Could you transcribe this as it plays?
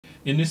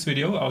In this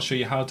video, I'll show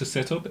you how to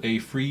set up a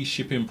free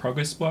shipping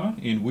progress bar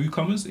in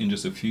WooCommerce in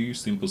just a few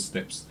simple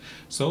steps.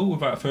 So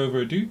without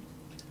further ado,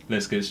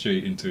 let's get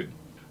straight into it.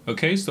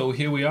 Okay, so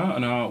here we are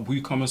on our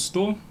WooCommerce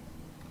store.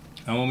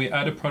 And when we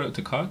add a product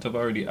to cart, I've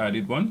already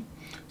added one.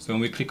 So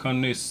when we click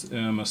on this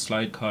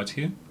slide cart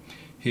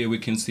here we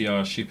can see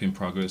our shipping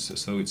progress.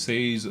 So it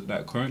says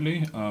that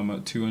currently I'm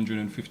at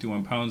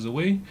 £251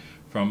 away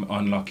from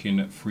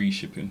unlocking free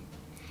shipping.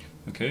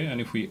 Okay, and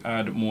if we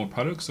add more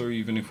products, or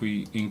even if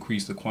we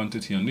increase the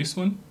quantity on this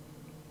one,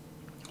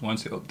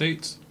 once it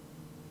updates,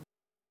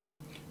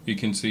 you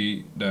can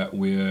see that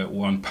we're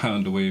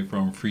 £1 away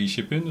from free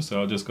shipping.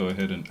 So I'll just go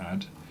ahead and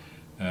add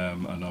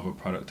another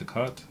product to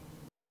cart.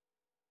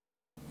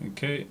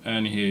 Okay,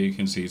 and here you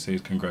can see it says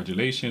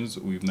congratulations,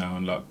 we've now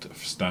unlocked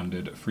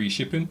standard free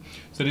shipping.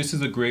 So this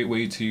is a great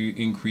way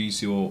to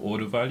increase your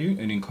order value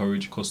and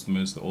encourage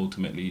customers to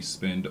ultimately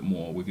spend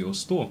more with your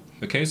store.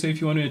 Okay, so if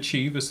you want to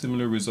achieve a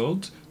similar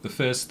result, the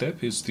first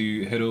step is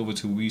to head over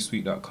to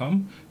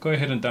WooSuite.com. Go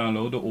ahead and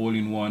download the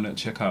all-in-one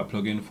checkout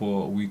plugin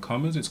for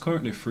WooCommerce. It's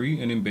currently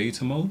free and in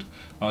beta mode.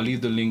 I'll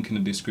leave the link in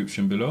the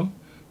description below.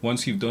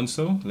 Once you've done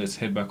so, let's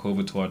head back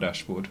over to our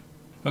dashboard.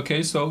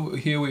 Okay, so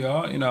here we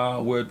are in our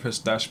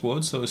WordPress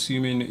dashboard. So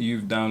assuming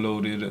you've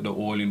downloaded the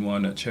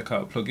all-in-one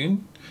checkout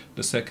plugin,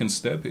 the second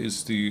step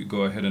is to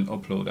go ahead and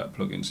upload that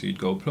plugin. So you'd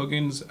go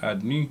plugins,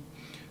 add new,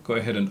 go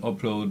ahead and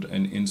upload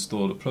and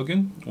install the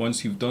plugin.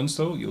 Once you've done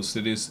so, you'll see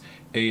this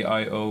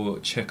AIO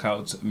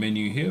checkout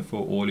menu here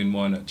for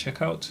all-in-one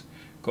checkout.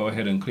 Go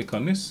ahead and click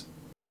on this.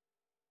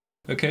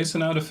 Okay, so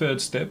now the third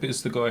step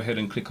is to go ahead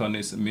and click on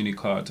this mini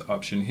cart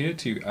option here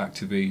to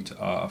activate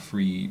our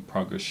free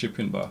progress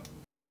shipping bar.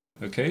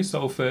 Okay,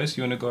 so first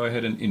you want to go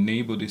ahead and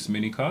enable this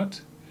mini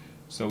cart.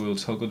 So we'll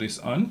toggle this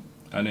on,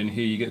 and then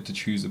here you get to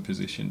choose a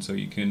position. So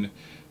you can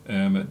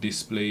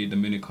display the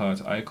mini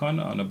cart icon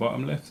on the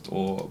bottom left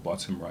or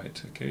bottom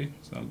right. Okay,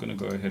 so I'm going to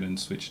go ahead and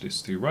switch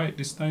this to right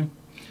this time.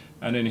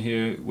 And then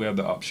here we have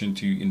the option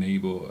to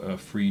enable a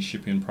free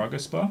shipping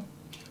progress bar.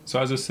 So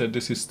as I said,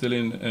 this is still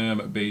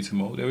in beta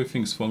mode.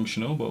 Everything's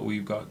functional, but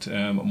we've got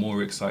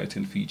more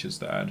exciting features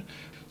to add.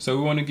 So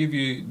we want to give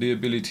you the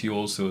ability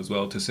also as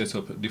well to set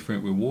up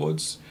different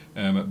rewards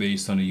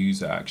based on a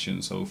user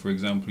action. So for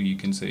example, you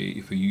can say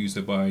if a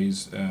user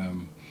buys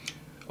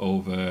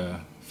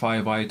over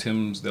 5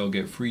 items, they'll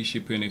get free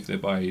shipping. If they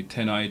buy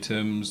 10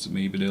 items,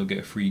 maybe they'll get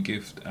a free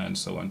gift, and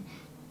so on.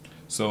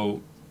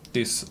 So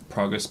this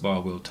progress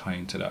bar will tie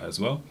into that as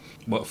well.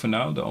 But for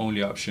now, the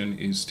only option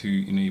is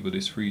to enable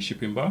this free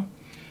shipping bar.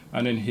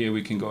 And then here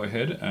we can go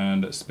ahead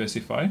and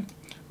specify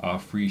our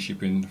free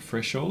shipping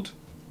threshold.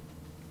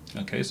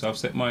 Okay, so I've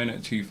set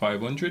mine to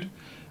 500.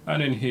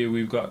 And then here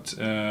we've got,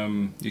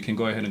 you can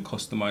go ahead and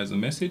customize the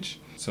message.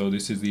 So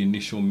this is the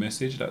initial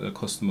message that the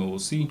customer will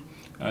see.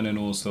 And then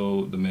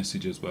also the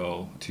message as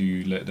well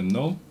to let them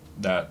know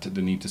that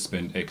they need to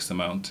spend X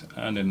amount.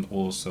 And then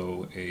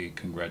also a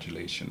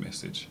congratulations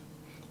message.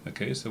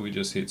 Okay, so we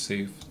just hit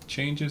save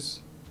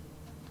changes.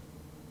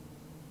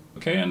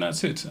 Okay, and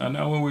that's it. And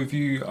now when we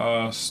view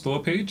our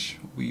store page,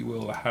 we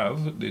will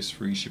have this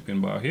free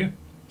shipping bar here.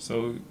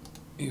 So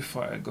if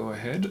I go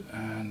ahead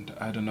and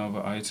add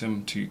another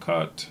item to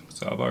cart,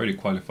 so I've already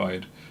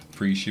qualified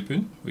free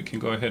shipping, we can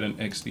go ahead and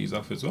X these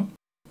off as well.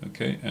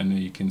 Okay, and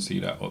you can see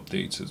that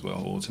updates as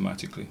well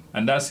automatically.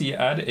 And that's how you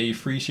add a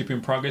free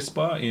shipping progress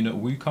bar in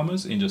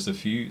WooCommerce in just a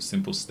few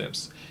simple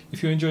steps.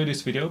 If you enjoyed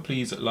this video,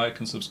 please like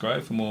and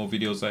subscribe for more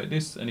videos like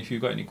this. And if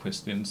you've got any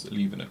questions,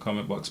 leave in the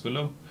comment box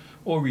below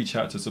or reach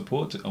out to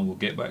support and we'll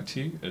get back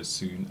to you as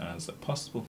soon as possible.